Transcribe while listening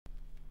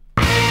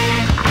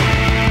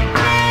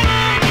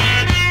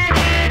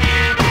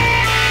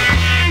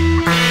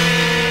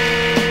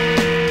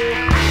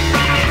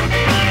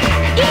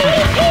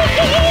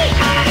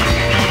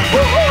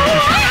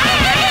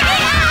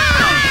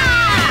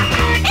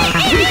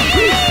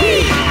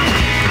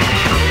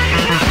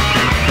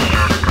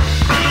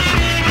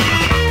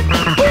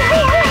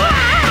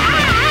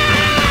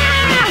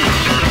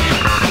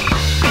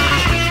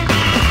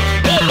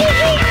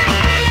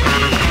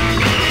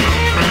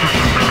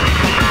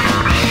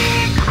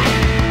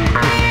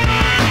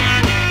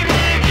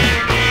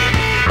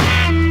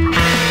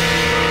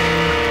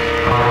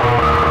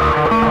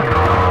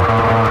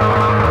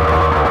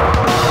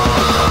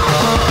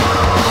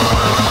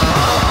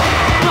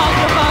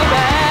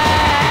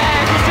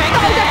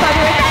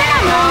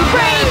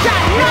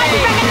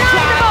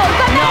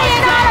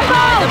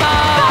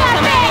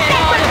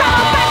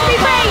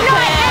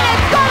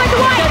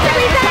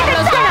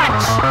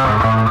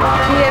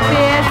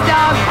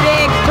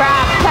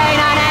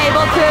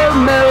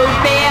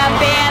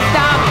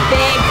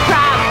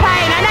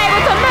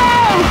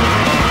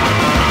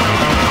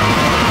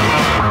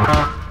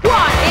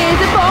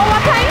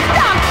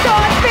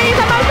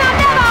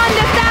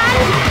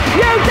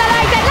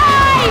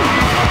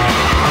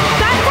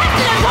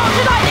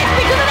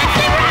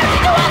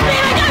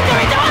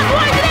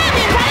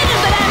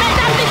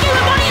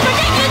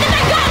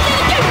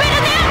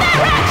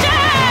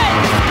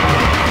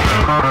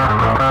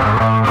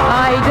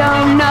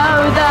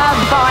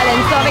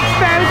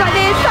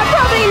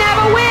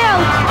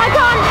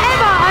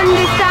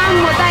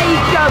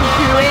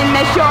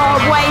sure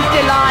of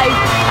wasted lives.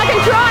 I can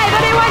try,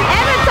 but it won't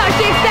ever touch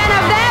the extent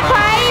of their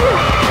pain.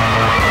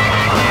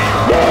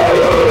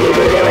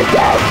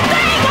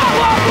 They can't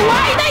walk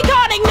away, they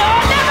can't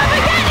ignore, never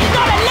forget, it's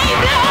not a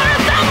leaflet or a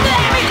song to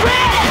their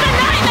regret, it's a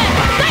nightmare.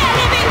 They are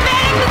living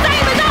feelings the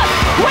same as us.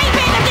 We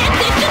feel the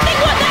distance, just think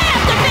what they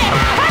have to fear,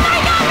 and they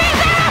can't miss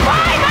their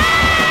appointment.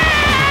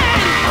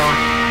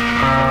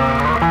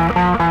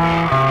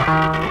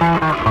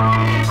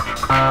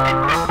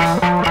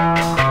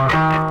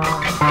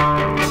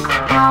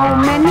 How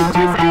many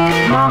twisted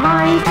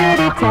minds did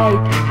it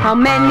take? How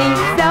many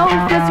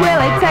selfless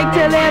will it take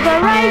to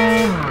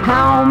liberate?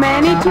 How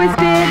many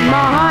twisted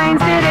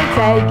minds did it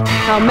take?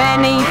 How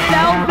many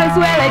selfless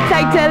will it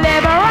take to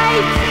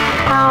liberate?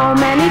 How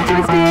many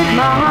twisted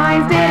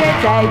minds did it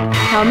take?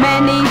 How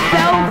many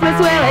selfless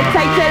will it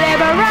take to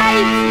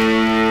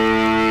liberate?